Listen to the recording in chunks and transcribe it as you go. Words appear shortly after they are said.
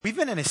we've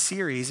been in a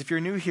series. If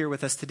you're new here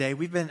with us today,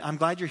 I'm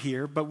glad you're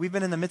here, but we've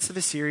been in the midst of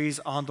a series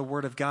on the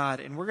Word of God,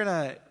 and we're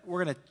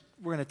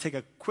gonna take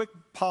a quick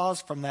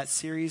pause from that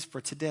series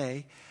for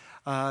today.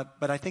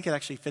 But I think it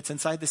actually fits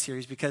inside the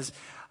series because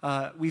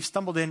we've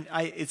stumbled in.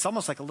 It's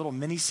almost like a little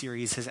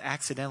mini-series has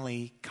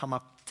accidentally come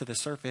up to the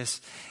surface.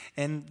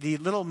 And the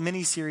little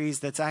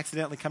mini-series that's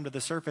accidentally come to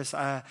the surface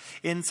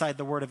inside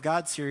the Word of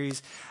God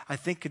series, I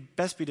think could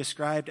best be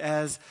described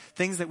as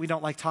things that we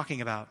don't like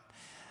talking about.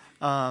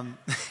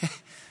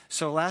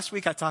 So last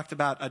week I talked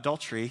about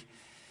adultery.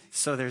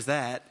 So there's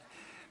that.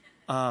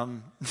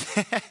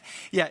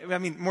 Yeah, I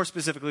mean, more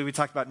specifically, we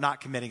talked about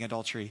not committing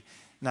adultery,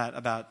 not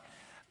about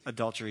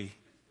adultery.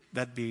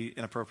 That'd be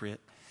inappropriate.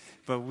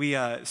 But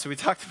so we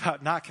talked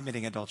about not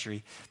committing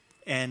adultery.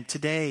 And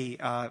today,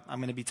 I'm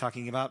going to be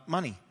talking about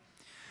money.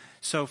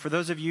 So for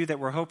those of you that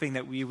were hoping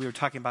that we were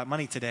talking about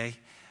money today,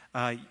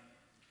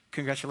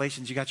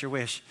 congratulations, you got your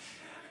wish.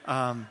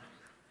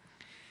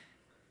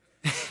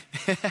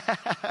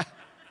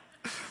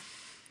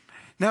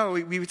 No,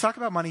 we talk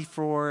about money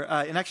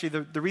and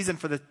actually the reason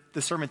for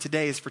the sermon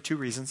today is for two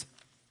reasons.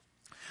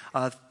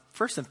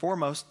 First and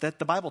foremost, that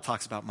the Bible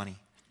talks about money.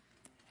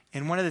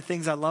 And one of the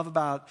things I love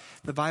about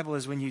the Bible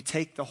is when you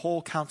take the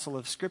whole counsel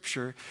of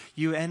Scripture,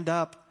 you end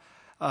up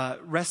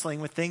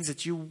wrestling with things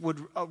that you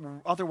would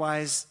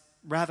otherwise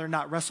rather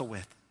not wrestle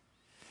with.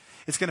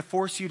 It's going to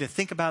force you to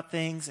think about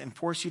things and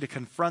force you to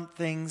confront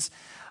things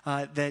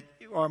that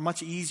are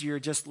much easier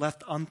just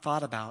left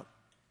unthought about.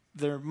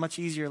 They're much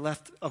easier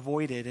left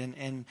avoided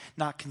and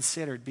not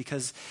considered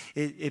because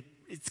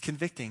it's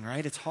convicting,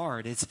 right? It's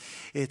hard.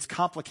 It's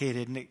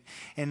complicated.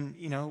 And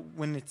you know,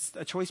 when it's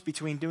a choice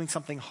between doing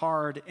something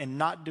hard and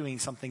not doing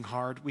something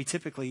hard, we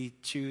typically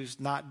choose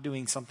not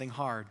doing something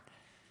hard.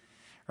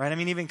 Right? I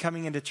mean, even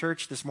coming into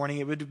church this morning,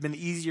 it would have been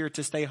easier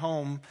to stay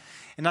home.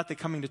 And not that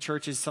coming to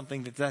church is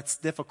something that's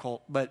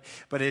difficult, but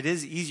it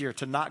is easier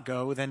to not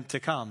go than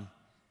to come.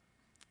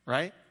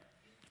 Right?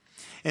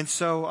 And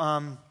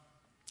so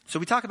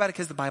we talk about it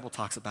because the Bible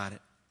talks about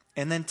it.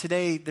 And then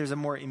today, there's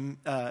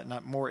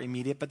not more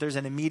immediate, but there's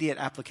an immediate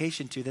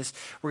application to this.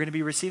 We're going to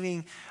be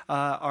receiving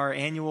our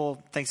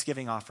annual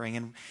Thanksgiving offering.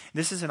 And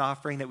this is an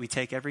offering that we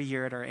take every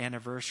year at our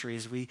anniversary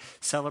as we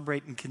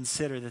celebrate and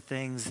consider the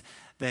things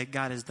that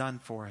God has done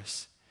for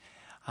us.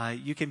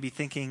 You can be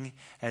thinking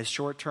as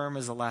short-term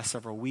as the last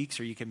several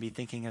weeks, or you can be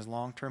thinking as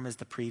long-term as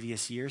the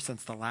previous year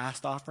since the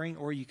last offering,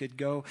 or you could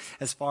go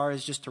as far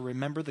as just to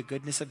remember the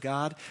goodness of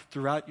God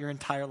throughout your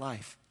entire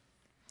life.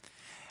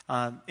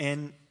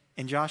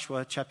 In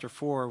Joshua chapter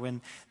 4,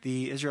 when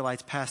the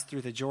Israelites passed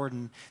through the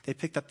Jordan, they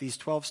picked up these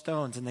 12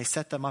 stones and they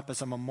set them up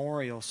as a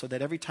memorial so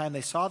that every time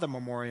they saw the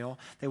memorial,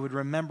 they would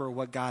remember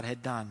what God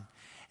had done.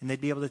 And they'd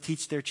be able to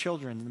teach their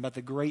children about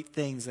the great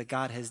things that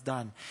God has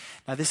done.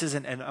 Now, this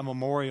isn't a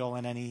memorial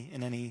in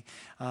any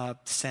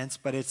sense,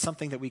 but it's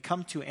something that we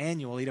come to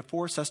annually to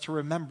force us to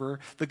remember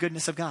the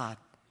goodness of God.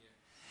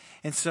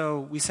 And so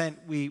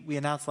we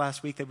announced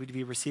last week that we'd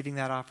be receiving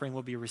that offering.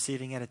 We'll be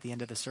receiving it at the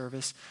end of the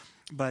service.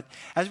 But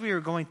as we were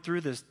going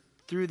through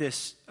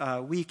this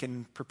week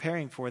and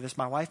preparing for this,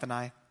 my wife and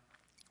I,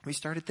 we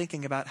started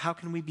thinking about how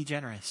can we be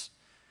generous,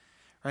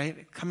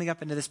 right? Coming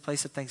up into this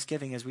place of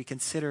Thanksgiving as we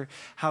consider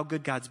how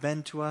good God's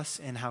been to us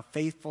and how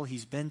faithful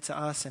He's been to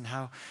us and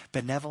how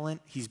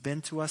benevolent He's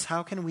been to us.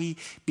 How can we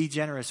be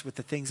generous with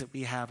the things that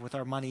we have, with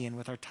our money and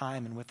with our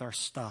time and with our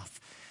stuff?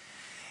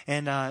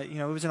 And,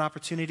 it was an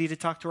opportunity to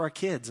talk to our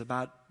kids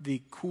about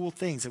the cool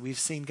things that we've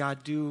seen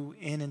God do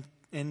in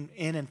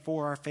and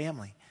for our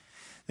family.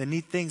 The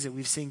neat things that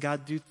we've seen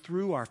God do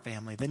through our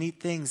family. The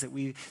neat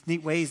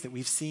ways that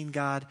we've seen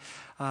God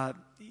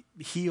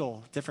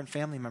heal different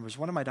family members.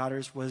 One of my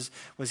daughters was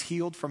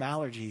healed from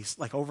allergies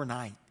like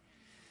overnight.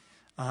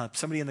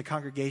 Somebody in the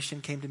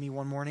congregation came to me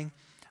one morning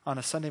on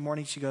a Sunday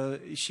morning.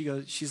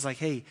 She's like,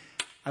 "Hey,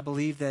 I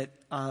believe that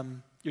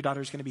your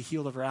daughter's going to be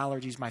healed of her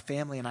allergies. My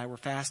family and I were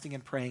fasting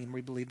and praying, and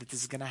we believe that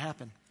this is going to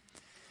happen."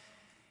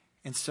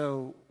 And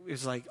so it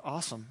was like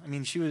awesome. I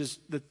mean,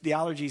 the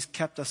allergies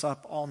kept us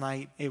up all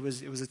night. It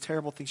was a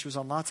terrible thing. She was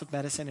on lots of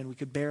medicine, and we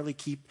could barely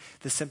keep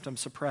the symptoms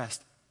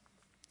suppressed.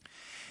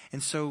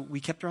 And so we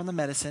kept her on the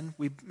medicine.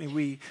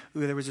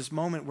 There was this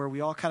moment where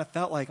we all kind of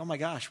felt like, oh my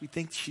gosh, we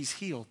think she's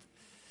healed.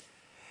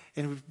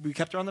 And we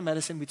kept her on the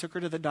medicine. We took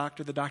her to the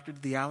doctor. The doctor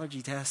did the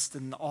allergy test,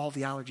 and all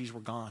the allergies were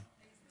gone.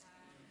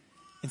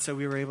 And so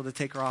we were able to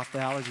take her off the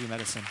allergy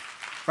medicine.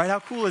 Right? How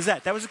cool is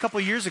that? That was a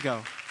couple years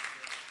ago.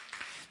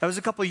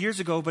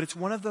 But it's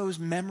one of those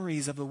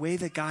memories of the way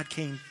that God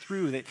came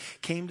through, that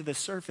came to the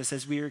surface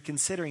as we were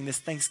considering this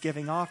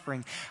Thanksgiving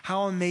offering.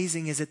 How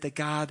amazing is it that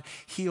God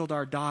healed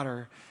our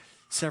daughter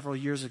several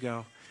years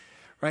ago?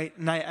 Right?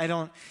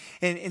 And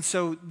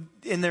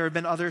and there have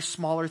been other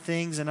smaller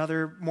things and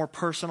other more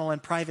personal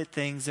and private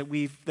things that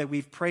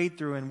we've prayed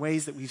through in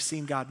ways that we've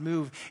seen God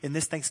move. And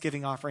this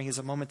Thanksgiving offering is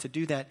a moment to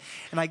do that.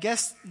 And I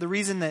guess the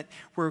reason that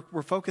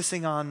we're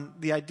focusing on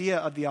the idea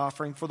of the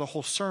offering for the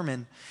whole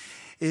sermon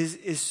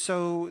is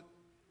so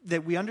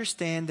that we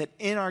understand that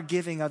in our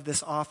giving of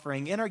this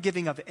offering, in our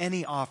giving of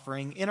any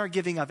offering, in our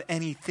giving of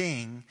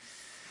anything,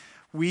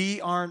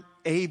 We aren't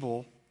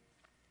able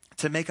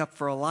to make up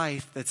for a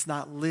life that's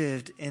not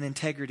lived in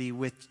integrity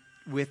with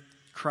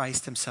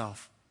Christ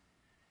himself.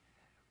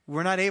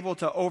 We're not able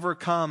to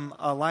overcome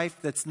a life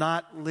that's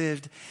not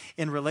lived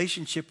in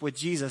relationship with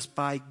Jesus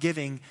by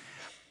giving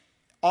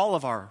all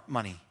of our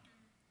money.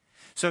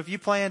 So if you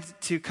plan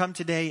to come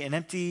today and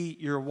empty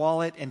your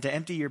wallet and to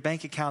empty your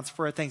bank accounts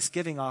for a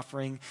Thanksgiving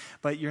offering,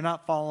 but you're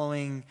not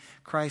following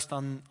Christ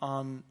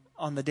on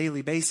the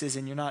daily basis,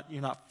 and you're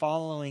not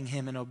following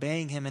him and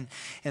obeying him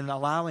and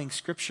allowing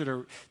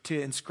Scripture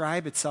to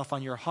inscribe itself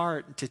on your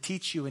heart, to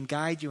teach you and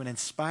guide you and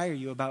inspire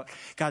you about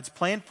God's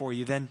plan for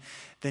you, then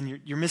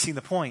you're missing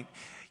the point.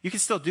 You can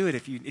still do it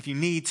if you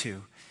need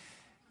to.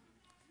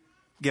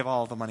 Give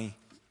all the money.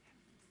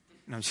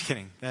 No, I'm just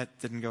kidding. That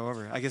didn't go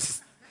over. I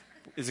guess,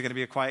 is it going to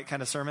be a quiet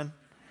kind of sermon?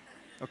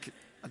 Okay,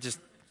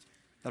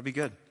 that'll be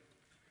good.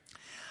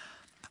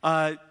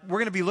 We're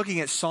going to be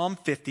looking at Psalm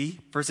 50,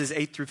 verses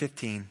 8 through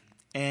 15.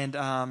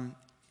 And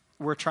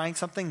we're trying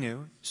something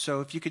new. So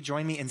if you could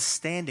join me in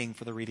standing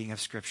for the reading of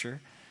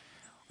Scripture.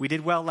 We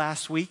did well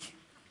last week.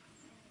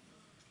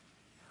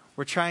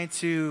 We're trying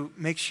to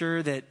make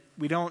sure that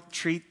we don't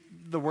treat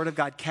the Word of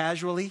God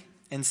casually.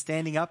 And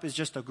standing up is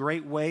just a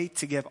great way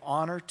to give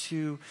honor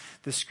to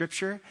the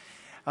Scripture.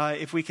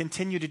 If we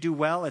continue to do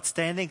well at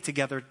standing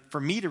together for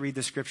me to read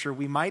the Scripture,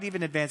 we might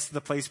even advance to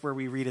the place where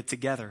we read it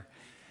together.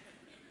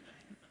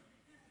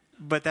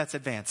 But that's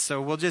advanced.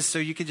 So so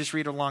you can just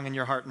read along in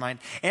your heart and mind.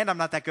 And I'm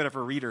not that good of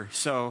a reader.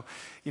 So,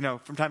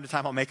 from time to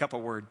time I'll make up a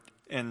word.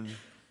 And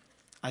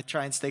I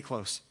try and stay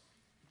close.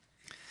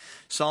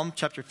 Psalm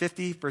chapter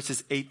 50,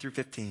 verses 8 through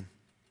 15.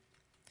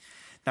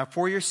 Now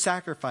for your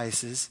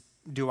sacrifices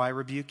do I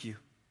rebuke you.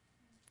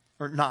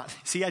 Or not.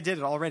 See, I did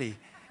it already.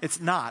 It's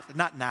not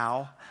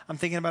now. I'm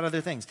thinking about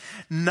other things.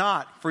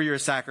 Not for your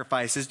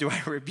sacrifices do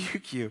I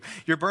rebuke you.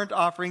 Your burnt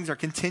offerings are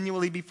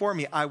continually before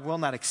me. I will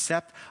not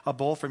accept a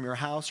bull from your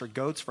house or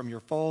goats from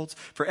your folds.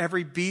 For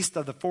every beast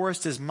of the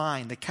forest is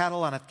mine, the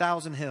cattle on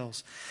 1,000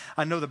 hills.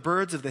 I know the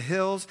birds of the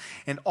hills,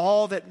 and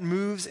all that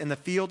moves in the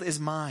field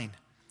is mine.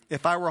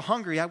 If I were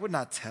hungry, I would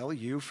not tell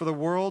you, for the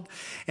world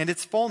and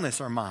its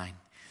fullness are mine.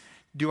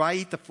 Do I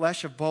eat the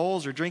flesh of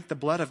bulls or drink the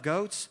blood of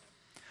goats?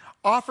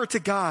 Offer to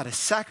God a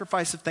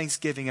sacrifice of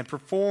thanksgiving and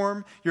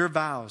perform your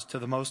vows to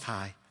the Most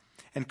High.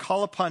 And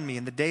call upon me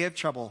in the day of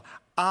trouble.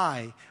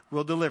 I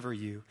will deliver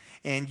you,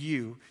 and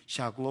you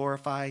shall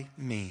glorify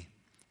me.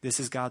 This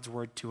is God's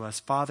word to us.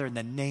 Father, in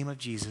the name of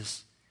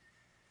Jesus,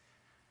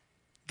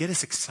 get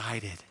us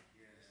excited.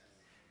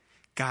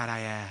 God,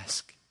 I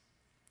ask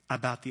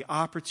about the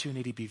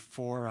opportunity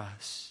before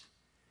us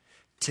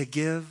to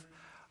give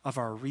of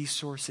our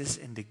resources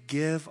and to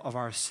give of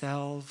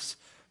ourselves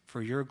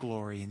for your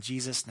glory. In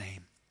Jesus'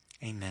 name,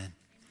 amen.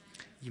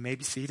 You may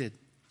be seated.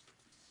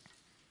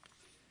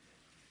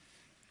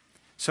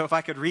 So if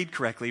I could read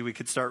correctly, we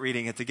could start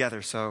reading it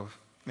together. So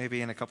maybe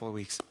in a couple of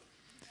weeks.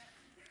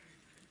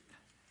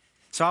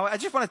 So I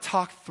just want to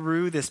talk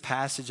through this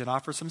passage and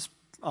offer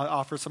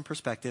some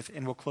perspective,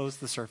 and we'll close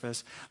the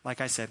surface,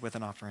 like I said, with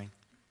an offering.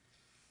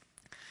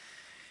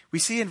 We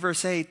see in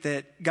verse 8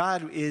 that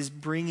God is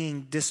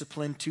bringing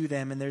discipline to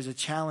them, and there's a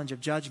challenge of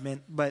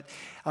judgment. But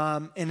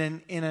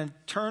in a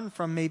turn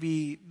from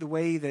maybe the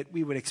way that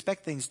we would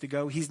expect things to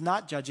go, he's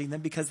not judging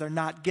them because they're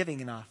not giving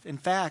enough. In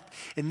fact,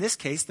 in this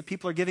case, the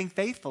people are giving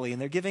faithfully,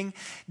 and they're giving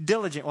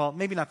well,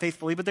 maybe not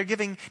faithfully, but they're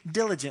giving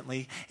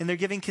diligently, and they're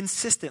giving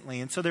consistently.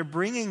 And so they're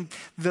bringing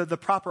the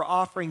proper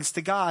offerings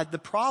to God. The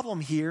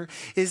problem here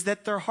is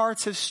that their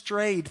hearts have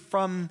strayed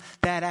from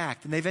that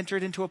act, and they've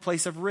entered into a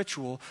place of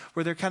ritual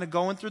where they're kind of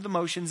going through the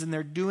motions, and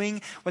they're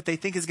doing what they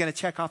think is going to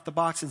check off the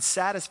box and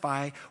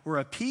satisfy or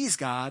appease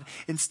God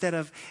instead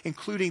of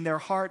including their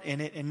heart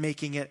in it and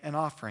making it an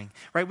offering.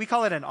 Right? We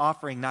call it an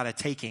offering, not a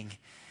taking.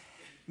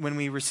 When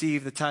we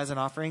receive the tithes and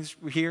offerings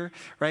here,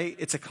 right?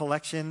 It's a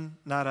collection,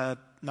 not a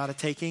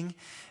taking,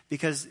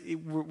 because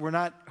we're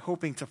not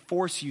hoping to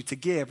force you to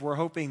give. We're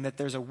hoping that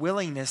there's a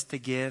willingness to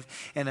give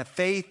and a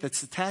faith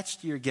that's attached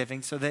to your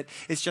giving, so that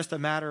it's just a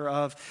matter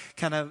of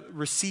kind of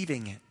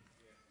receiving it.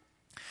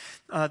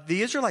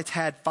 The Israelites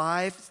had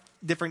 5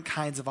 different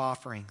kinds of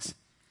offerings.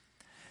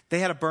 They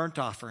had a burnt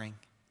offering.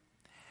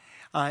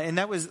 And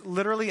that was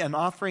literally an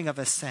offering of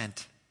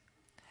ascent.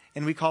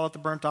 And we call it the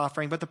burnt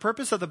offering. But the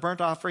purpose of the burnt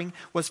offering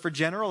was for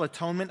general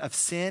atonement of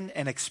sin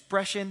and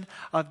expression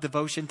of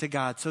devotion to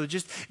God. So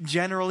just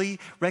generally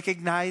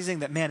recognizing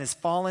that man is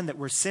fallen, that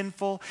we're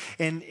sinful.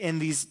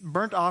 And these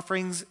burnt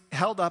offerings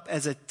held up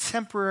as a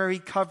temporary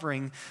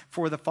covering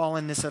for the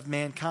fallenness of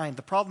mankind.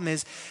 The problem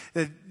is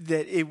that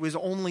it was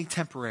only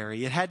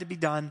temporary. It had to be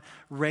done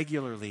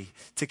regularly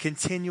to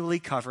continually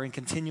cover and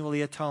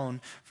continually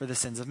atone for the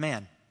sins of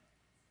man.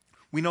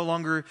 We no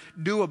longer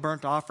do a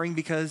burnt offering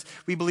because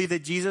we believe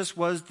that Jesus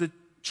was the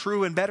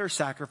true and better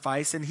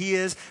sacrifice, and he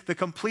is the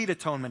complete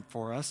atonement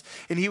for us.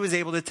 And he was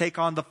able to take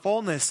on the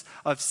fullness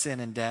of sin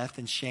and death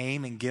and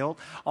shame and guilt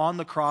on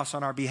the cross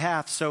on our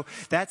behalf. So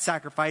that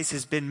sacrifice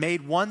has been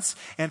made once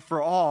and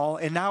for all,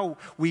 and now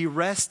we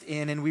rest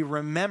in and we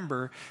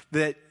remember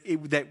that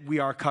we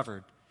are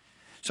covered.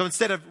 So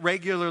instead of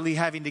regularly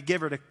having to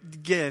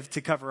give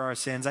to cover our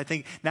sins, I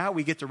think now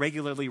we get to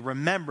regularly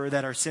remember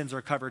that our sins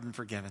are covered and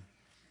forgiven.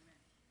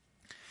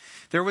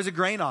 There was a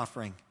grain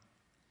offering.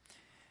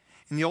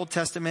 In the Old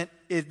Testament,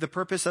 the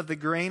purpose of the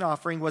grain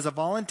offering was a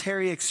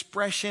voluntary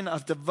expression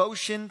of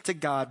devotion to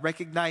God,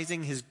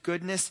 recognizing his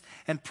goodness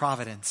and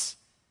providence.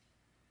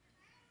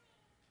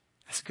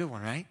 That's a good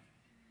one, right?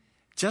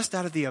 Just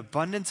out of the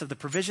abundance of the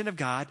provision of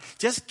God,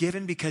 just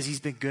given because he's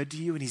been good to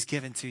you and he's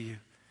given to you.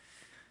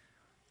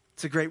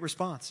 It's a great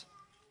response.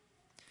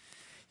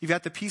 You've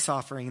got the peace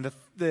offering,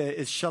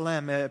 the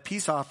shalem, a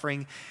peace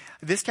offering.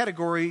 This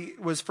category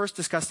was first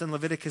discussed in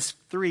Leviticus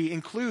 3,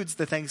 includes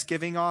the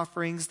thanksgiving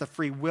offerings, the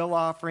free will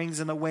offerings,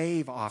 and the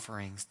wave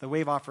offerings. The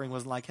wave offering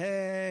was like,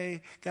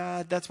 hey,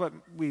 God, that's what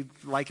we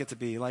like it to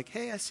be. Like,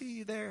 hey, I see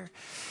you there.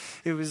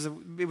 It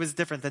was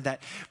different than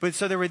that. But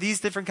so there were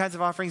these different kinds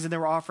of offerings, and there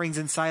were offerings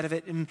inside of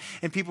it. And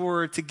people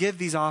were to give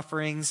these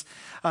offerings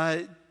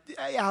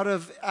out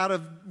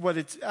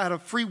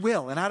of free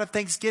will and out of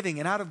thanksgiving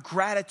and out of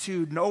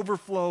gratitude and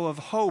overflow of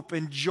hope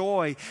and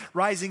joy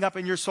rising up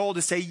in your soul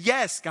to say,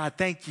 yes, God,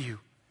 thank you.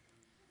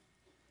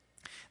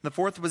 The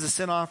fourth was a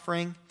sin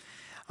offering.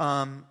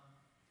 And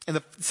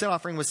the sin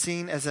offering was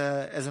seen as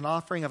an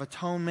offering of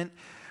atonement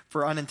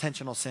for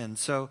unintentional sin.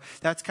 So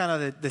that's kind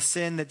of the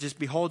sin that just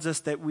beholds us,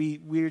 that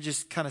we're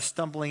just kind of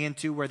stumbling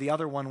into, where the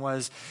other one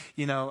was,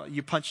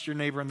 you punched your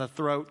neighbor in the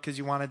throat because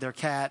you wanted their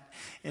cat.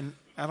 And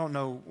I don't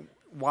know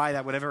why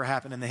that would ever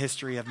happen in the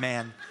history of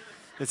man,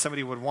 that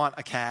somebody would want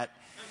a cat,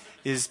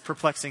 is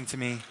perplexing to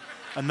me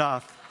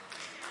enough.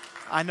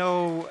 I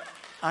know,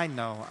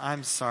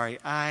 I'm sorry,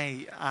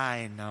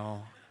 I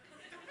know.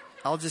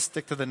 I'll just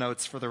stick to the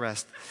notes for the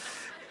rest.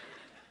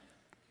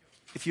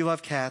 If you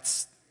love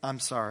cats, I'm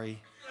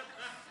sorry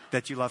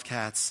that you love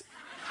cats.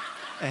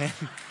 And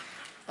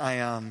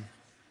I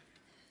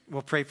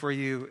will pray for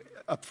you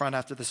up front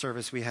after the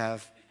service. We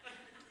have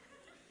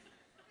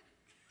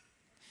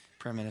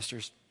prayer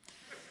ministers.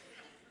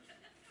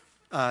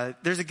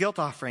 There's a guilt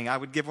offering. I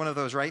would give one of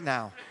those right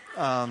now.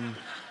 That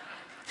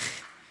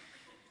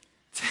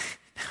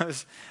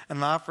was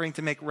an offering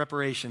to make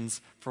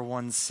reparations for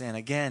one's sin.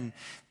 Again,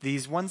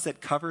 these ones that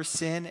cover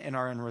sin and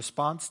are in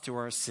response to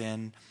our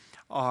sin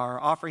are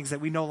offerings that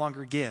we no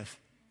longer give,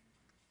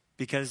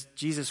 because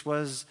Jesus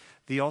was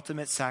the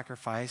ultimate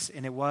sacrifice,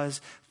 and it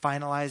was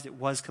finalized, it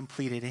was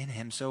completed in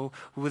him. So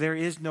there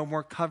is no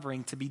more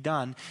covering to be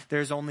done.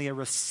 There's only a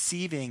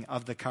receiving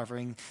of the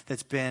covering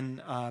that's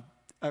been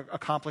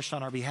accomplished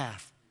on our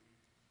behalf.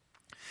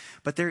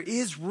 But there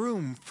is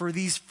room for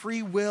these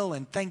free will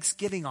and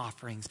thanksgiving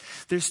offerings.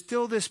 There's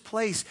still this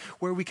place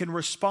where we can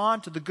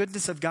respond to the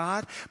goodness of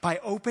God by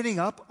opening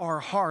up our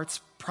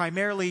hearts,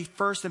 primarily,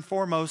 first and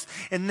foremost.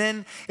 And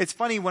then it's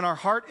funny, when our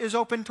heart is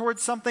open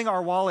towards something,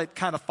 our wallet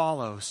kind of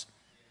follows.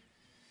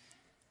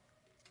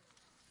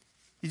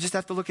 You just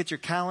have to look at your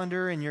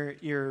calendar and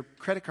your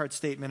credit card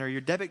statement or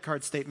your debit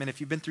card statement, if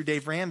you've been through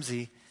Dave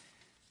Ramsey,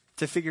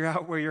 to figure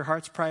out where your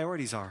heart's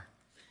priorities are.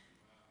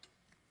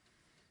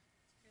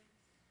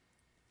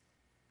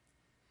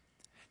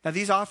 Now,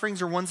 these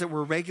offerings are ones that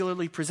were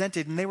regularly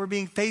presented, and they were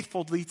being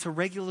faithfully to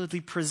regularly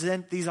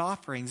present these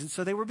offerings. And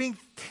so they were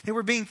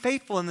being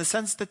faithful in the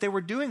sense that they were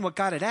doing what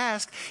God had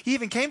asked. He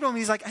even came to him,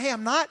 he's like, hey,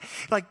 I'm not,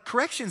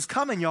 correction's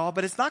coming, y'all,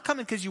 but it's not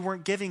coming because you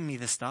weren't giving me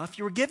the stuff.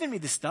 You were giving me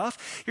the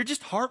stuff. Your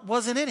just heart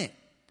wasn't in it.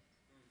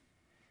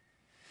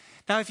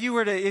 Now, if you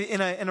were to,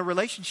 in a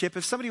relationship,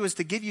 if somebody was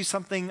to give you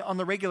something on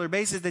the regular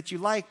basis that you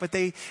like, but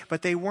they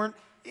weren't,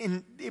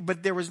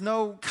 but there was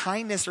no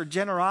kindness or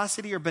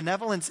generosity or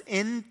benevolence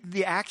in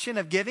the action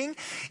of giving,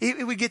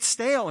 it would get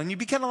stale. And you'd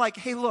be kind of like,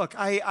 hey, look,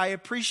 I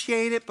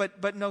appreciate it,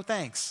 but no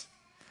thanks.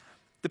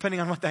 Depending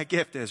on what that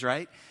gift is,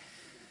 right?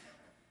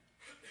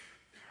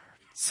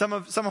 Some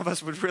of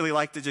us would really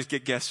like to just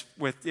get gifts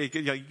with,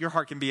 your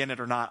heart can be in it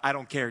or not. I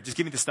don't care. Just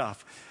give me the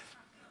stuff.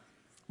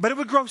 But it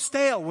would grow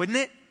stale, wouldn't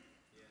it?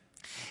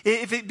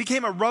 If it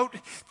became a rote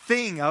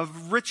thing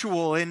of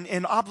ritual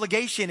and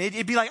obligation,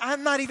 it'd be like,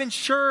 I'm not even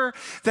sure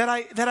that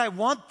I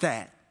want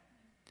that.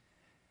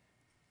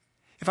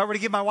 If I were to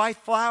give my wife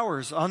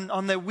flowers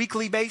on the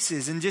weekly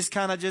basis and just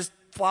kind of just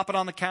flop it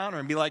on the counter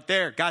and be like,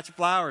 there, got you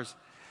flowers.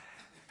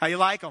 How you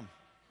like them?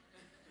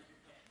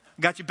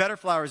 Got you better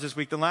flowers this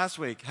week than last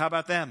week. How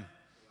about them?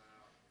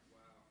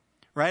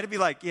 Right? It'd be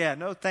like, yeah,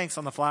 no thanks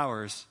on the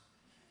flowers.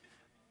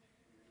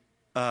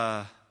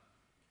 Where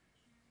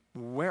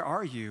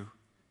are you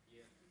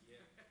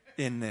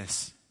in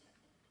this?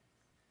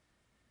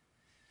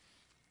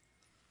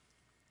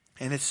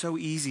 And it's so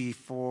easy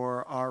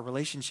for our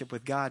relationship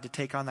with God to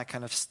take on that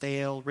kind of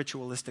stale,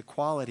 ritualistic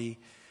quality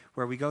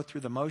where we go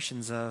through the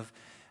motions of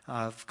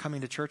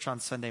coming to church on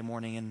Sunday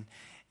morning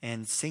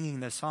and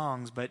singing the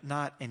songs, but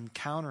not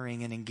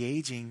encountering and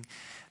engaging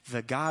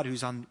the God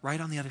who's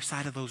right on the other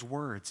side of those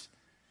words.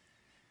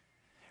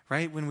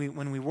 Right? When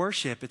we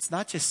worship, it's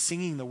not just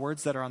singing the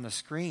words that are on the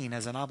screen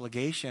as an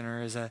obligation or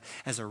as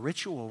a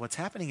ritual. What's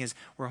happening is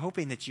we're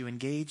hoping that you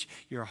engage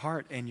your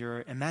heart and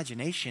your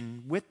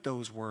imagination with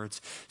those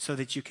words so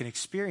that you can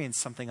experience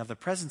something of the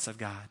presence of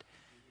God.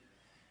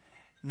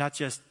 not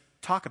just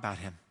talk about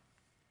him.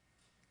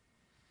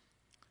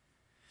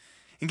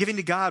 In giving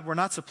to God, we're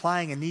not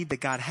supplying a need that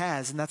God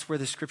has, and that's where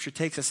the scripture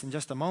takes us in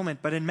just a moment.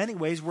 But in many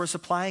ways, we're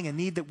supplying a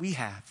need that we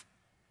have.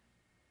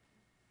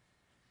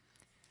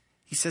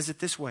 He says it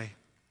this way: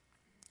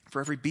 for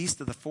every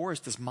beast of the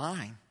forest is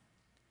mine,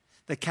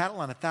 the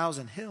cattle on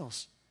 1,000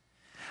 hills.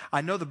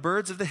 I know the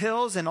birds of the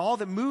hills, and all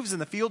that moves in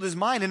the field is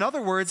mine. In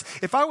other words,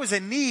 if I was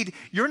in need,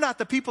 you're not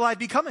the people I'd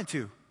be coming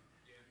to.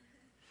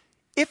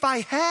 If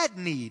I had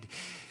need.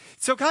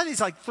 So God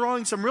is like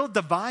throwing some real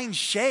divine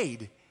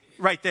shade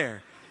right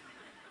there.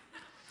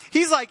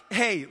 He's like,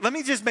 hey, let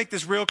me just make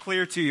this real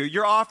clear to you.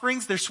 Your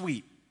offerings, they're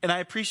sweet. And I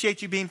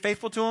appreciate you being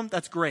faithful to them.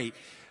 That's great.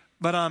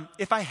 But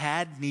if I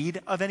had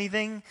need of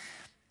anything,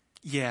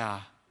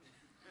 yeah,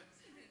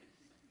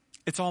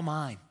 it's all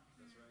mine.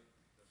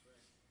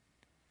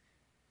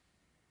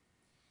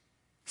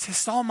 He says,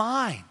 it's all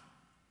mine.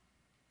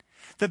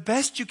 The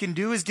best you can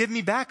do is give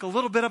me back a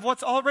little bit of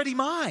what's already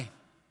mine.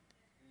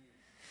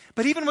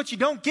 But even what you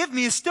don't give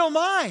me is still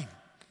mine.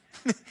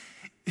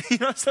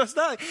 So it's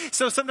not.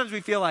 So sometimes we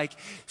feel like,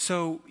 if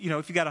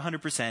you got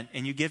 100%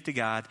 and you give to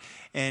God,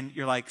 and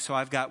you're like, so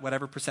I've got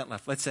whatever percent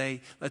left. Let's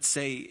say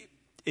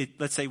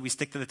we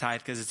stick to the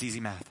tithe because it's easy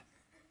math.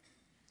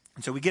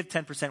 And so we give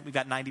 10%. We've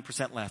got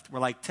 90% left. We're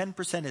like,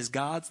 10% is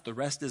God's. The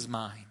rest is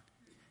mine.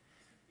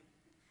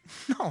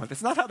 No,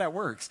 that's not how that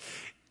works.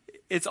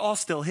 It's all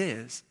still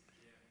His.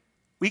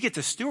 We get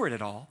to steward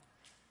it all.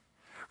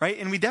 Right?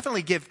 And we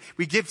definitely give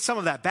some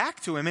of that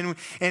back to Him,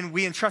 and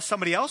we entrust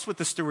somebody else with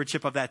the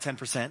stewardship of that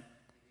 10%.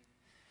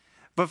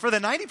 But for the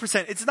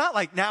 90%, it's not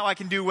like now I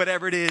can do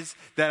whatever it is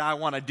that I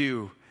want to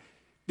do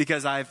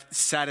because I've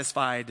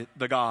satisfied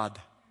the God.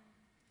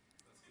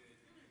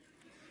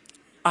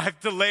 I've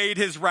delayed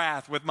His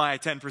wrath with my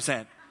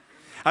 10%.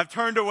 I've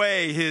turned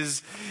away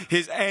His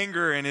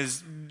anger and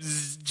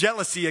His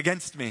jealousy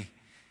against me.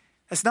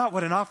 That's not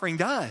what an offering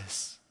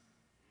does.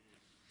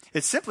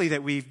 It's simply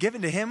that we've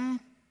given to Him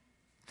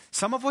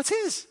some of what's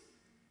His.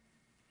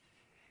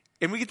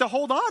 And we get to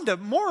hold on to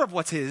more of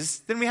what's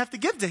His than we have to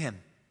give to Him.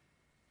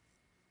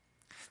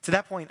 To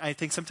that point, I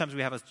think sometimes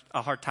we have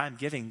a hard time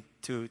giving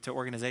to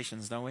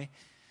organizations, don't we?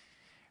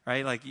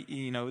 Right? Like,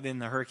 in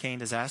the hurricane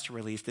disaster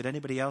relief, did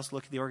anybody else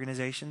look at the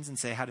organizations and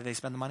say, how do they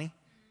spend the money?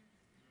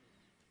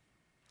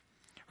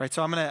 Right?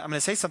 So I'm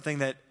gonna say something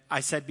that I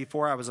said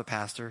before I was a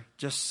pastor,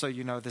 just so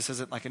you know this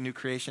isn't like a new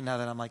creation now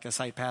that I'm like a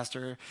site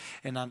pastor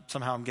and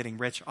I'm getting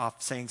rich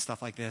off saying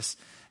stuff like this.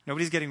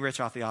 Nobody's getting rich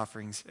off the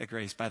offerings at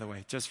Grace, by the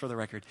way, just for the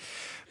record.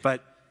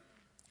 But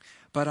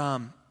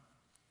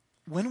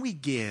when we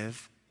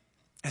give,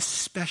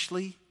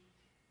 especially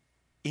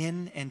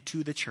in and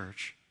to the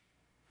church,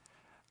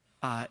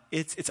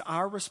 it's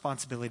our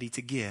responsibility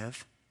to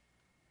give,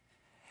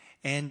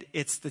 and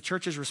it's the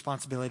church's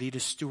responsibility to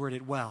steward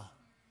it well.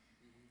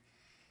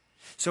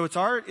 So it's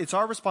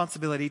our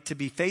responsibility to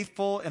be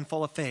faithful and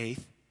full of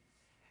faith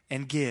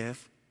and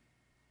give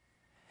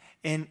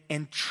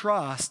and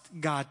trust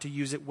God to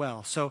use it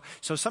well. So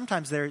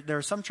sometimes there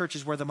are some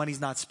churches where the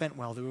money's not spent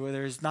well, where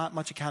there's not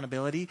much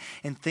accountability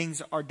and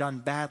things are done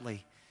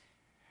badly.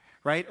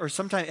 Right? Or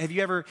sometimes have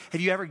you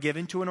ever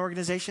given to an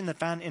organization that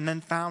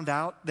found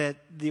out that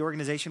the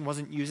organization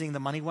wasn't using the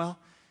money well?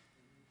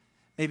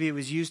 Maybe it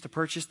was used to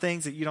purchase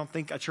things that you don't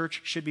think a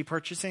church should be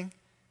purchasing.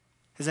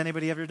 Has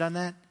anybody ever done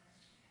that?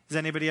 Has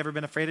anybody ever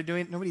been afraid of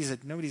doing it?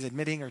 Nobody's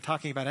admitting or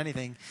talking about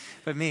anything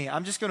but me.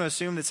 I'm just going to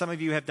assume that some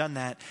of you have done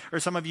that, or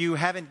some of you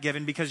haven't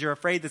given because you're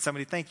afraid that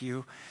somebody, thank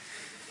you,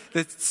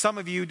 that some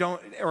of you don't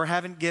or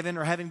haven't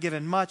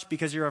given much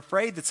because you're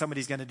afraid that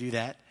somebody's going to do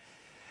that,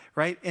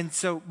 right? And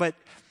so, but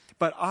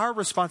our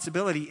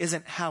responsibility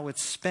isn't how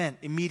it's spent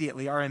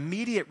immediately. Our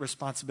immediate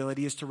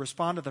responsibility is to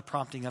respond to the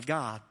prompting of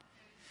God.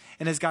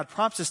 And as God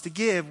prompts us to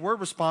give, we're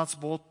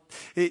responsible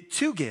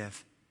to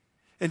give.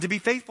 And to be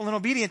faithful and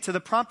obedient to the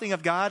prompting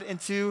of God and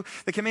to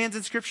the commands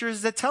in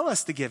scriptures that tell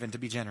us to give and to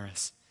be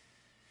generous.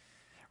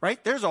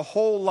 Right? There's a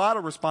whole lot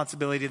of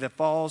responsibility that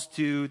falls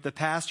to the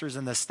pastors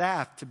and the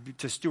staff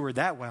to steward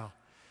that well.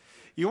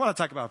 You want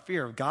to talk about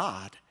fear of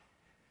God.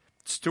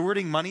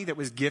 Stewarding money that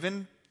was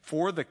given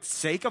for the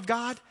sake of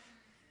God?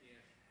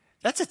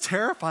 That's a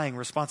terrifying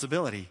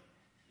responsibility.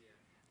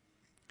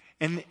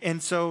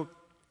 And so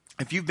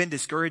if you've been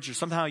discouraged or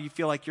somehow you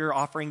feel like your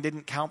offering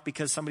didn't count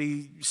because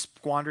somebody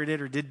squandered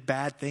it or did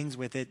bad things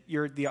with it,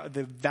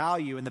 the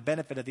value and the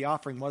benefit of the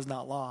offering was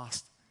not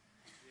lost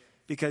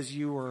because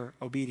you were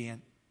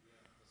obedient.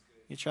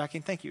 You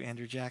tracking? Thank you,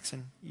 Andrew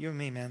Jackson. You and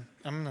me, man.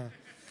 I'm going to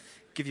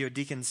give you a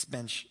deacon's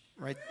bench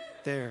right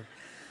there.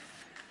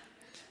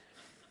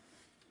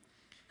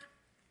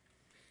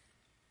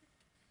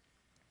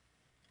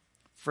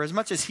 For as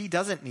much as He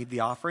doesn't need the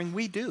offering,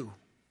 we do.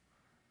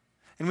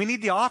 And we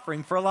need the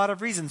offering for a lot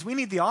of reasons. We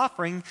need the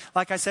offering,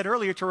 like I said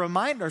earlier, to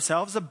remind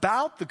ourselves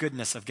about the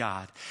goodness of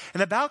God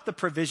and about the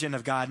provision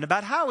of God and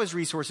about how His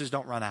resources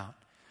don't run out.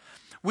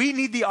 We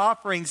need the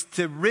offerings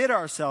to rid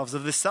ourselves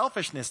of the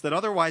selfishness that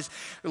otherwise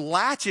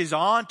latches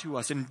onto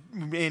us and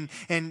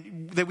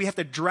that we have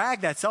to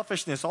drag that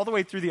selfishness all the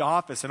way through the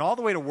office and all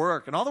the way to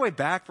work and all the way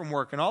back from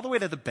work and all the way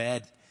to the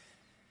bed.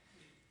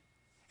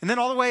 And then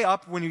all the way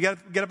up when you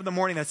get up in the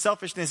morning, that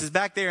selfishness is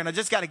back there and I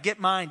just got to get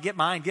mine.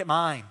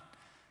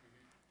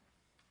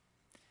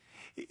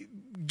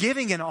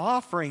 Giving an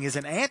offering is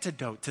an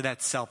antidote to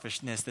that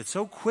selfishness that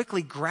so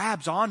quickly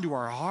grabs onto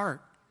our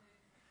heart.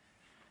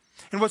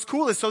 And what's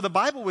cool is, so the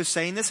Bible was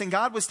saying this and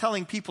God was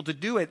telling people to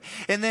do it.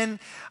 And then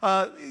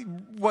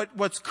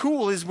what's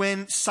cool is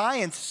when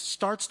science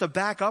starts to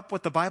back up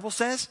what the Bible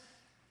says.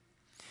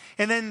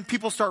 And then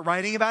people start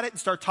writing about it and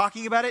start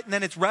talking about it. And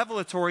then it's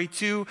revelatory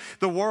to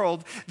the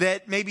world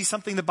that maybe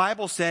something the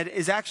Bible said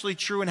is actually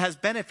true and has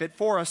benefit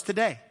for us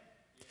today.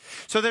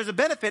 So there's a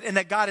benefit in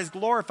that God is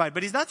glorified,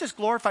 but he's not just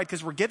glorified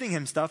because we're giving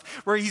him stuff,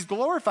 where he's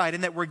glorified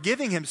in that we're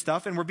giving him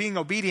stuff and we're being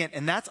obedient,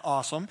 and that's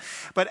awesome.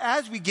 But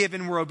as we give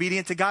and we're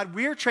obedient to God,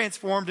 we're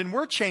transformed and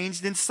we're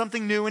changed into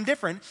something new and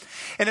different.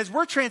 And as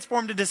we're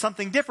transformed into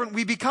something different,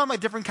 we become a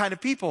different kind of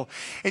people.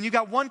 And you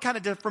got one kind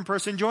of different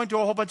person joined to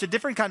a whole bunch of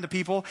different kind of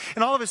people,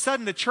 and all of a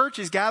sudden the church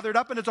is gathered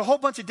up and it's a whole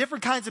bunch of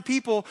different kinds of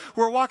people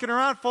who are walking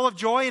around full of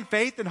joy and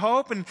faith and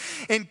hope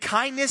and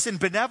kindness and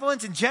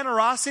benevolence and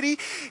generosity,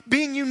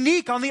 being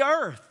unique on the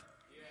earth.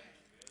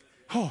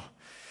 Oh,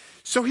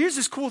 so here's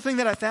this cool thing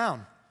that I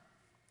found.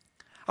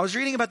 I was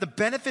reading about the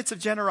benefits of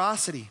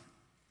generosity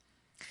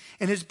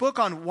in his book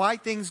on why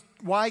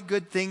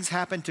good things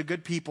happen to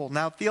good people.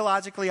 Now,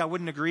 theologically, I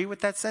wouldn't agree with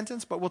that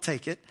sentence, but we'll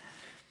take it.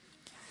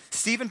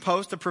 Stephen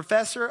Post, a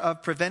professor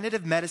of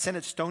preventative medicine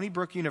at Stony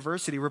Brook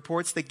University,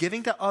 reports that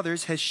giving to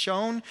others has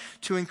shown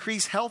to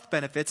increase health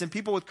benefits in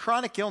people with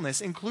chronic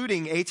illness,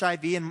 including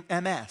HIV and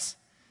MS.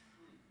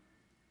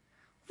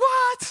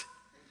 What?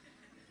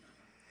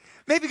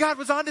 Maybe God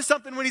was onto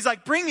something when he's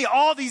like, bring me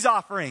all these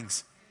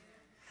offerings.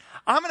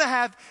 I'm going to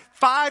have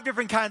 5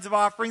 different kinds of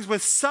offerings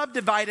with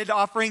subdivided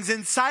offerings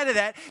inside of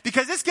that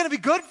because it's going to be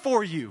good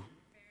for you.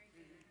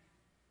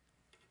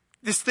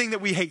 This thing that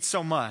we hate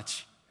so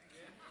much.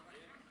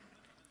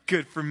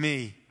 Good for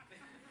me.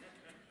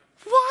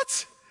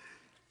 What?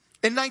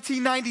 In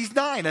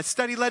 1999, a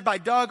study led by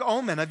Doug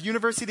Oman of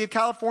University of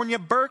California,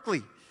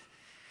 Berkeley,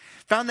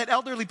 found that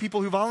elderly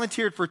people who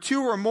volunteered for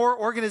 2 or more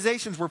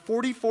organizations were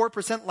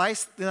 44%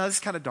 less, this is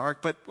kind of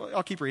dark, but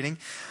I'll keep reading,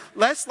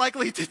 less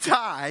likely to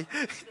die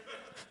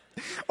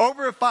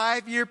over a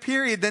 5-year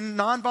period than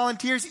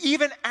non-volunteers,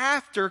 even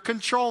after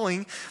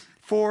controlling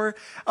for,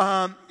 in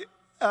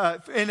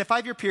a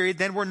 5-year period,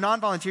 than were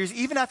non-volunteers,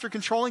 even after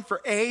controlling for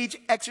age,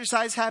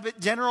 exercise habit,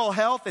 general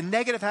health, and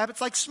negative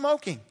habits like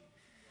smoking.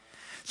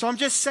 So I'm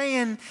just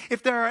saying,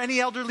 if there are any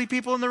elderly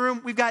people in the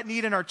room, we've got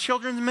need in our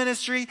children's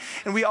ministry,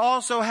 and we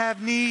also have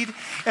need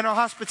in our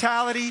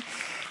hospitality.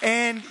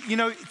 And,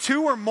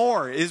 2 or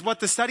more is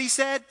what the study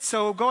said.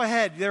 So go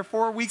ahead. There are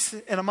 4 weeks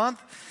in a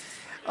month.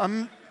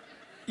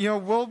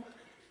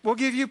 We'll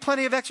give you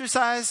plenty of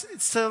exercise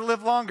to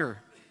live longer.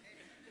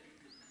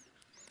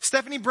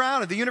 Stephanie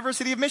Brown of the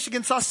University of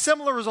Michigan saw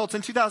similar results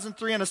in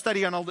 2003 on a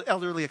study on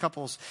elderly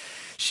couples.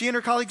 She and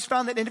her colleagues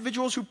found that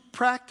individuals who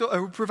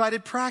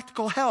provided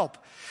practical help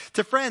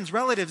to friends,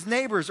 relatives,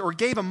 neighbors, or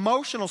gave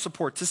emotional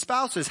support to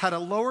spouses had a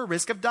lower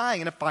risk of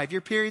dying in a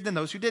 5-year period than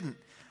those who didn't.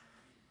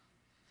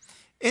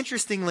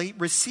 Interestingly,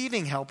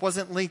 receiving help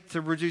wasn't linked to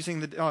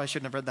reducing I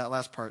shouldn't have read that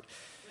last part.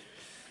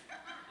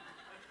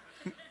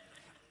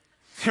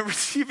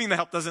 Receiving the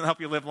help doesn't help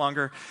you live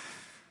longer.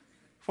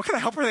 What kind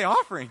of help are they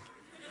offering?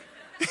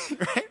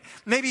 Right?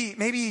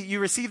 Maybe you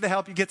receive the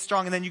help, you get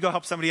strong, and then you go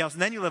help somebody else,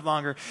 and then you live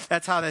longer.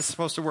 That's how that's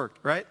supposed to work,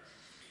 right?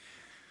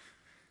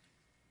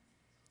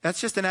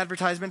 That's just an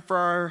advertisement for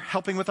our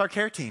helping with our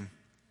care team,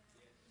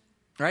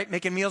 right?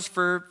 Making meals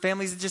for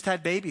families that just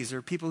had babies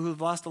or people who've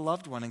lost a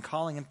loved one and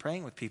calling and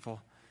praying with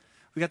people.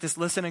 We got this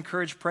listen,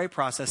 encourage, pray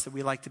process that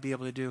we like to be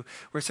able to do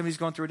where somebody's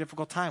going through a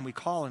difficult time. We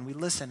call and we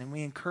listen and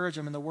we encourage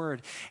them in the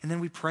word, and then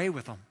we pray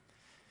with them.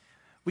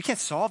 We can't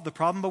solve the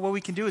problem, but what we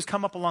can do is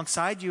come up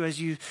alongside you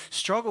as you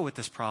struggle with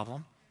this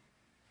problem.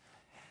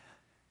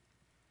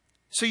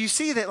 So you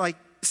see that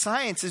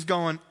science is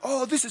going,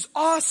 oh, this is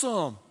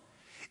awesome.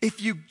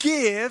 If you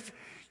give,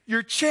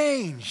 you're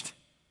changed.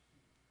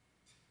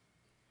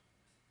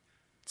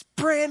 It's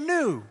brand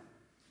new.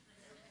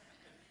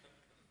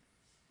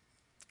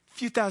 A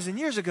few thousand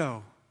years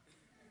ago.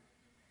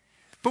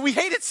 But we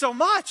hate it so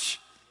much.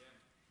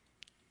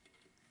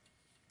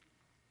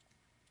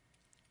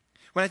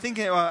 When I think,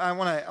 I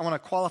want to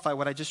qualify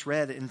what I just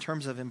read in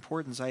terms of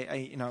importance.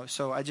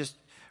 So I just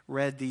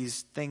read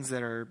these things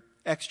that are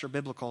extra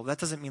biblical. That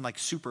doesn't mean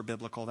super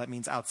biblical. That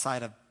means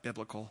outside of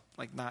biblical,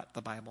 not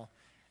the Bible.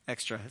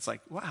 Extra. It's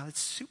wow, it's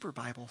super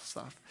Bible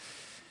stuff.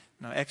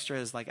 No, extra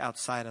is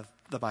outside of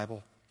the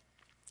Bible.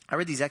 I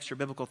read these extra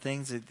biblical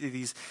things,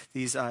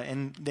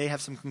 and they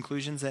have some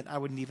conclusions that I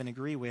wouldn't even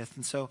agree with.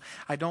 And so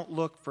I don't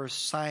look for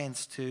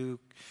science to.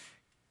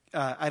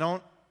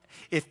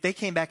 If they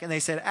came back and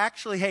they said,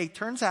 actually, hey,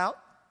 turns out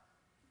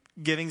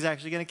giving's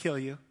actually going to kill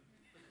you.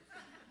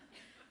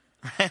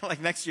 Right?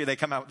 Like next year they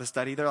come out with a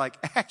study. They're like,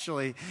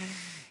 actually,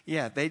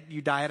 yeah,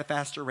 you die at a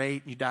faster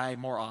rate. You die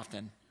more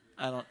often.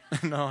 I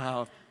don't know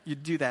how you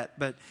do that.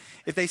 But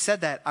if they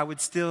said that, I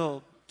would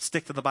still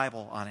stick to the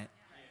Bible on it.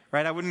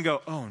 Right? I wouldn't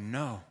go, oh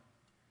no.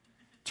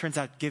 Turns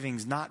out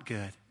giving's not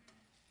good.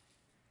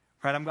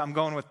 Right? I'm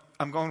going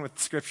with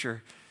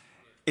Scripture.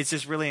 It's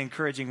just really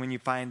encouraging when you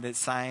find that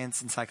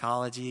science and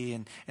psychology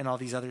and all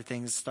these other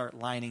things start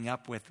lining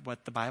up with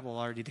what the Bible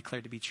already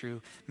declared to be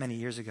true many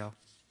years ago.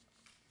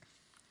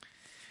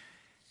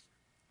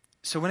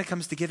 So when it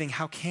comes to giving,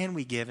 how can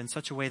we give in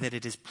such a way that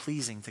it is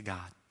pleasing to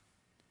God?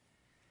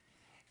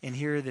 And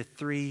here are the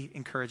three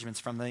encouragements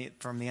from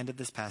the end of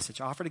this passage.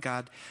 Offer to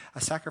God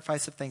a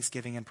sacrifice of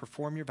thanksgiving and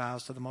perform your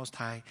vows to the Most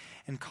High,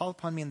 and call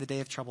upon me in the day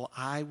of trouble.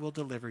 I will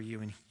deliver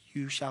you, and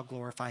you shall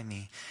glorify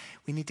me.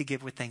 We need to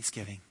give with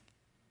thanksgiving.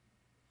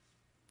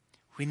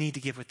 We need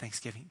to give with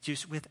thanksgiving,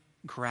 just with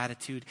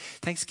gratitude.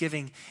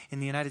 Thanksgiving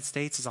in the United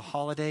States is a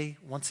holiday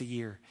once a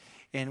year.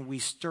 And we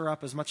stir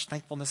up as much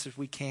thankfulness as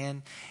we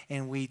can,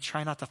 and we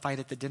try not to fight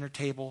at the dinner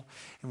table,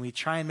 and we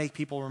try and make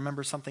people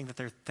remember something that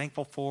they're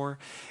thankful for,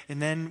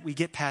 and then we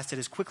get past it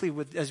as quickly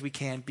as we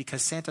can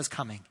because Santa's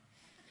coming.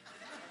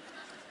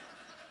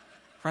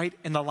 Right?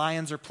 And the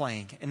Lions are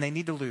playing, and they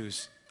need to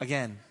lose.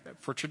 Again,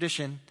 for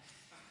tradition,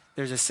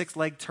 there's a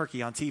 6-legged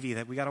turkey on TV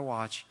that we got to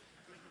watch.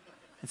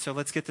 And so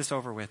let's get this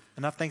over with.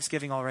 Enough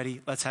Thanksgiving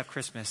already. Let's have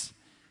Christmas.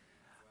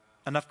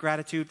 Enough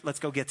gratitude. Let's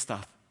go get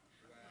stuff.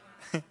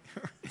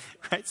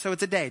 Right? So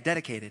it's a day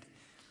dedicated.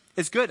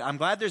 It's good. I'm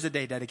glad there's a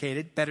day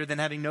dedicated. Better than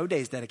having no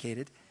days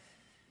dedicated.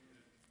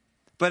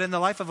 But in the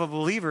life of a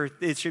believer,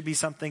 it should be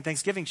something,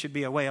 Thanksgiving should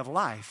be a way of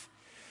life.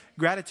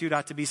 Gratitude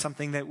ought to be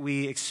something that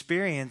we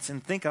experience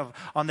and think of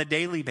on the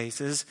daily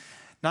basis,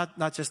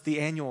 not just the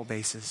annual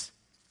basis.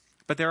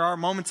 But there are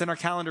moments in our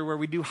calendar where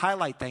we do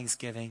highlight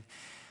Thanksgiving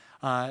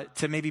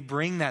to maybe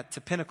bring that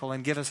to pinnacle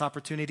and give us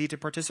opportunity to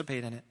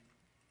participate in it.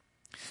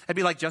 That'd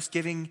be like just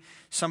giving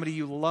somebody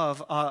you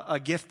love a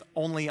gift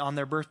only on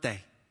their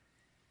birthday.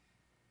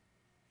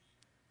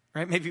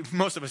 Right? Maybe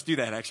most of us do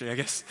that, actually, I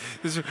guess.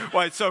 This is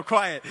why it's so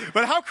quiet.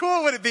 But how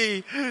cool would it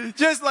be,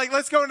 just like,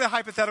 let's go into a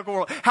hypothetical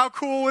world. How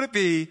cool would it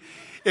be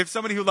if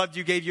somebody who loved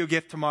you gave you a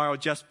gift tomorrow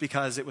just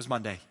because it was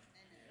Monday?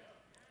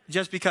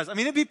 Just because. I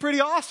mean, it'd be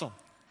pretty awesome.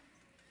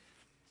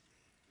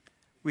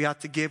 We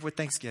ought to give with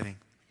thanksgiving.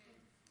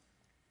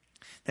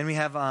 Then we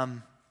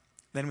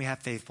have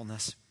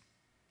faithfulness.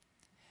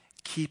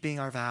 Keeping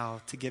our vow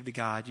to give to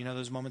God. You know,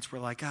 those moments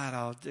where like, God,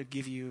 I'll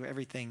give you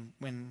everything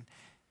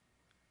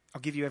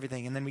I'll give you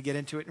everything. And then we get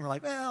into it and we're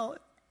like, well,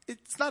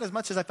 it's not as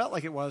much as I felt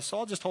like it was, so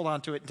I'll just hold on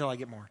to it until I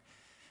get more.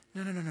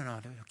 No.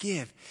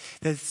 Give.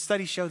 The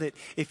studies show that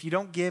if you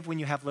don't give when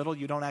you have little,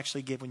 you don't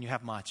actually give when you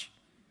have much.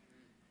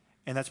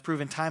 And that's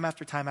proven time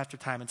after time after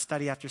time and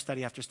study after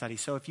study after study.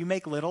 So if you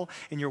make little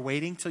and you're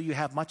waiting till you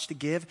have much to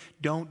give,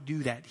 don't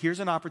do that. Here's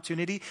an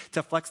opportunity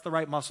to flex the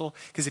right muscle,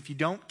 because if you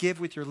don't give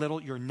with your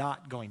little, you're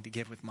not going to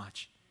give with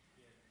much.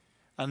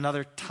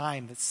 Another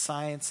time that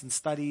science and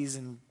studies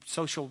and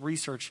social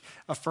research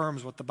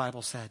affirms what the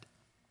Bible said.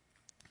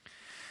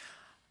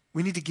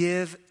 We need to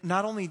give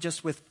not only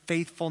just with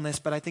faithfulness,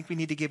 but I think we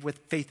need to give with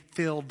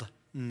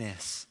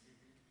faith-filledness.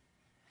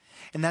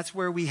 And that's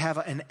where we have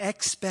an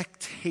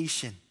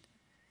expectation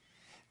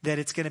that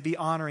it's going to be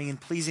honoring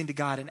and pleasing to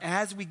God. And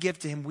as we give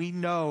to Him, we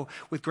know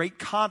with great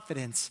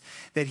confidence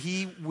that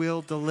He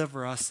will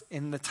deliver us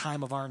in the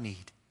time of our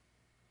need.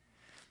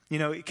 You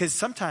know, because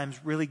sometimes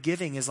really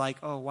giving is like,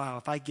 oh, wow,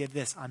 if I give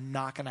this, I'm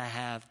not going to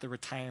have the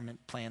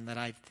retirement plan that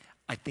I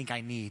think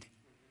I need.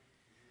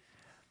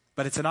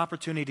 But it's an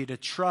opportunity to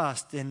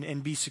trust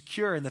and be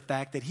secure in the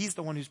fact that He's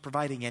the one who's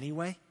providing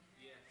anyway.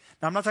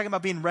 Now, I'm not talking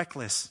about being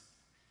reckless,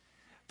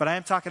 but I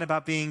am talking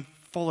about being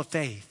full of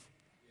faith.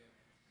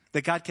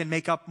 That God can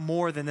make up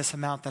more than this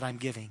amount that I'm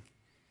giving.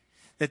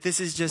 That this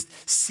is just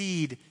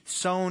seed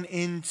sown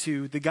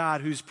into the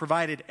God who's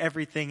provided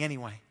everything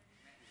anyway.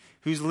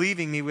 Who's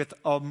leaving me with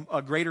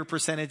a greater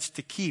percentage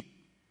to keep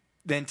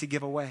than to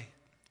give away.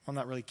 Well,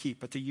 not really keep,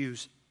 but to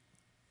use.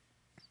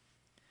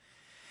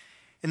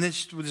 And then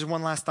there's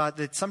one last thought,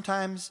 that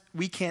sometimes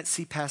we can't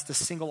see past a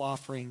single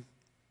offering.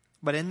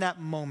 But in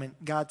that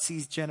moment, God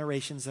sees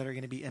generations that are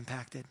going to be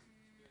impacted.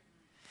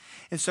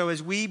 And so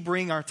as we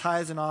bring our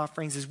tithes and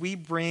offerings, as we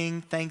bring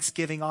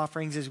thanksgiving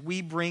offerings, as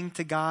we bring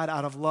to God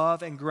out of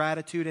love and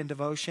gratitude and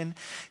devotion,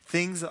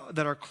 things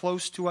that are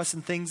close to us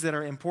and things that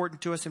are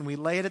important to us, and we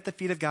lay it at the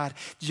feet of God,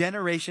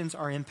 generations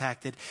are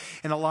impacted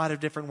in a lot of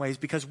different ways,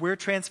 because we're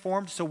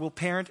transformed, so we'll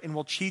parent and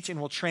we'll teach and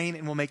we'll train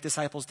and we'll make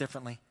disciples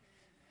differently.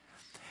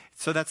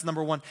 So that's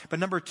number one. But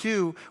number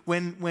two,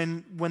 when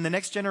the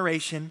next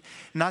generation,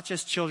 not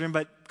just children,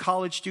 but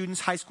college students,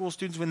 high school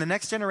students, when the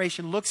next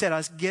generation looks at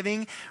us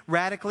giving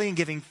radically and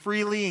giving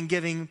freely and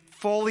giving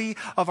fully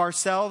of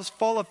ourselves,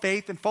 full of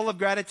faith and full of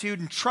gratitude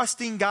and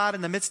trusting God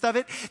in the midst of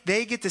it,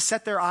 they get to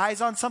set their eyes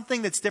on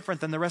something that's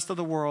different than the rest of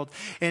the world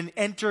and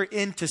enter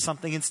into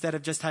something instead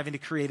of just having to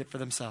create it for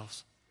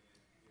themselves.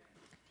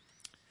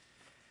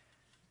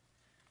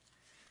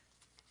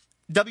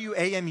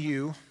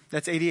 WAMU,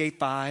 that's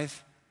 88.5.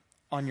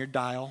 on your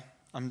dial.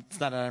 It's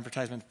not an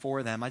advertisement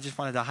for them. I just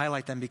wanted to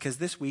highlight them because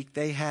this week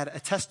they had a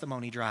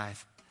testimony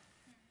drive.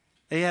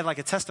 They had like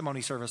a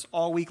testimony service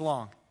all week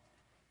long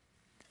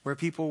where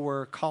people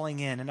were calling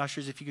in. And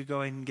ushers, if you could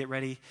go ahead and get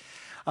ready.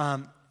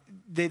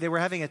 They were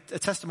having a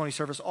testimony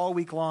service all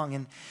week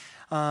long.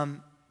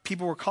 And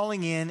people were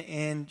calling in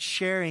and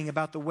sharing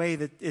about the way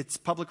that its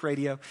public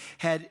radio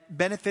had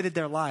benefited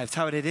their lives,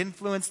 how it had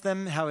influenced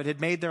them, how it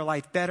had made their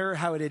life better,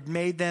 how it had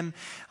made them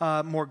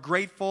more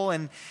grateful.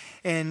 And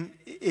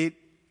it,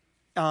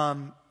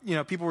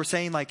 people were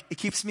saying like, it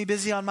keeps me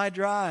busy on my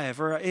drive,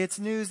 or it's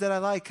news that I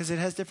like because it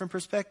has different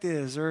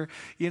perspectives, or,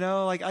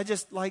 like I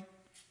just like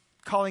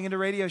calling into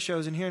radio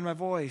shows and hearing my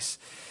voice.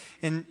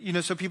 And,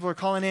 so people are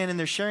calling in and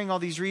they're sharing all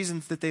these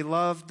reasons that they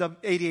love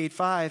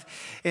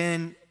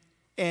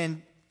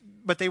 88.5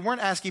 but they weren't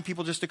asking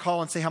people just to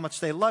call and say how much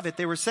they love it.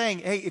 They were saying,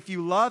 hey, if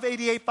you love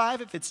 88.5,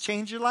 if it's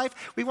changed your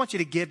life, we want you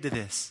to give to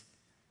this.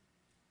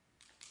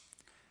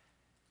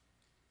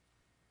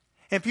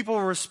 And people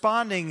were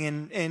responding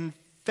in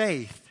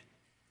faith,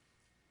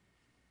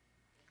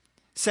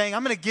 saying,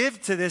 I'm going to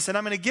give to this, and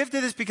I'm going to give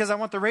to this because I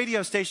want the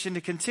radio station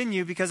to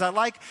continue, because I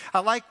like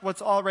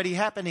what's already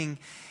happening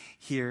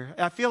here.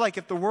 I feel like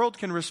if the world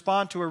can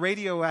respond to a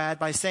radio ad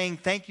by saying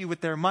thank you with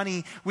their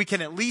money, we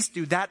can at least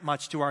do that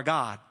much to our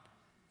God,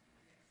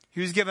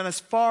 who's given us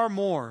far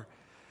more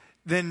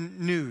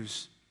than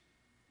news,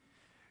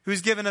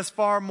 who's given us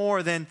far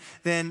more than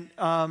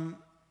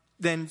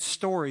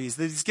stories.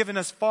 He's given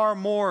us far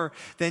more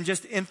than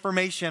just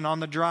information on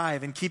the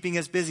drive and keeping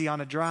us busy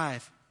on a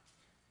drive.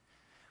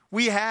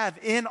 We have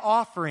in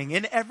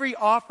every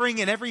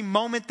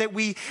moment that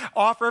we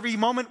offer, every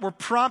moment we're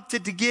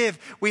prompted to give,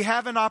 we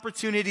have an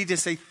opportunity to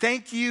say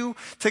thank you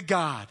to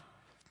God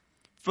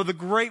for the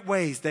great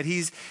ways that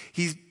He's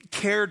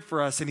cared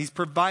for us and He's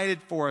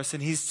provided for us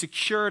and He's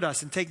secured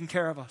us and taken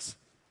care of us.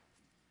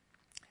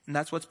 And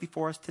that's what's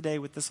before us today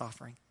with this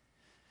offering.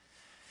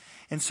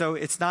 And so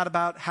it's not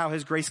about how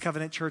has Grace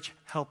Covenant Church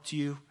helped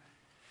you,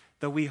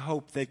 though we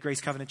hope that Grace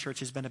Covenant Church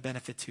has been a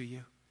benefit to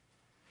you.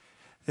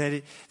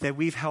 That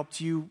we've helped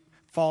you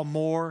fall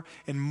more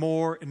and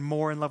more and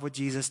more in love with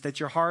Jesus, that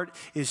your heart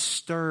is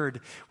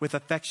stirred with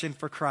affection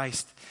for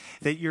Christ,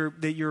 that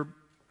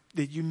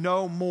you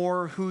know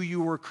more who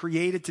you were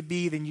created to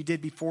be than you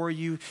did before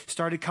you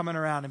started coming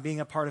around and being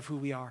a part of who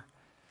we are.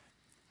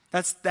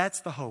 That's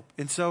the hope.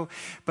 And so,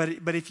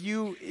 but if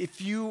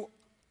you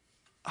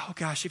oh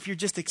gosh, if you're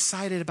just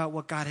excited about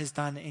what God has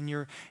done and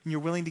you're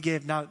willing to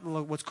give. Now,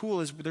 look, what's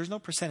cool is there's no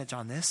percentage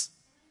on this.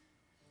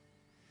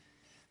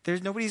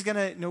 Nobody's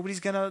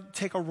gonna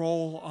take a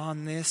roll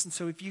on this. And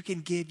so if you can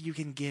give, you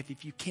can give.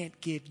 If you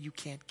can't give, you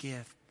can't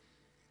give.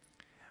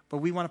 But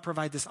we want to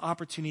provide this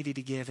opportunity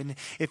to give. And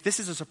if this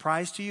is a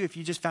surprise to you, if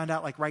you just found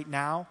out like right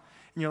now,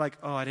 and you're like,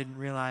 oh, I didn't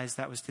realize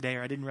that was today,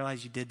 or I didn't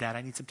realize you did that,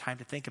 I need some time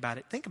to think about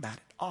it. Think about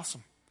it.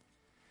 Awesome.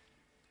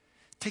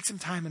 Take some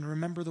time and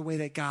remember the way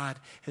that God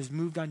has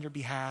moved on your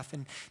behalf,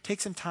 and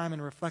take some time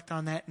and reflect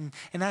on that and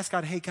ask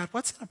God, hey, God,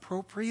 what's an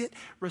appropriate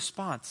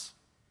response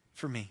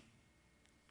for me?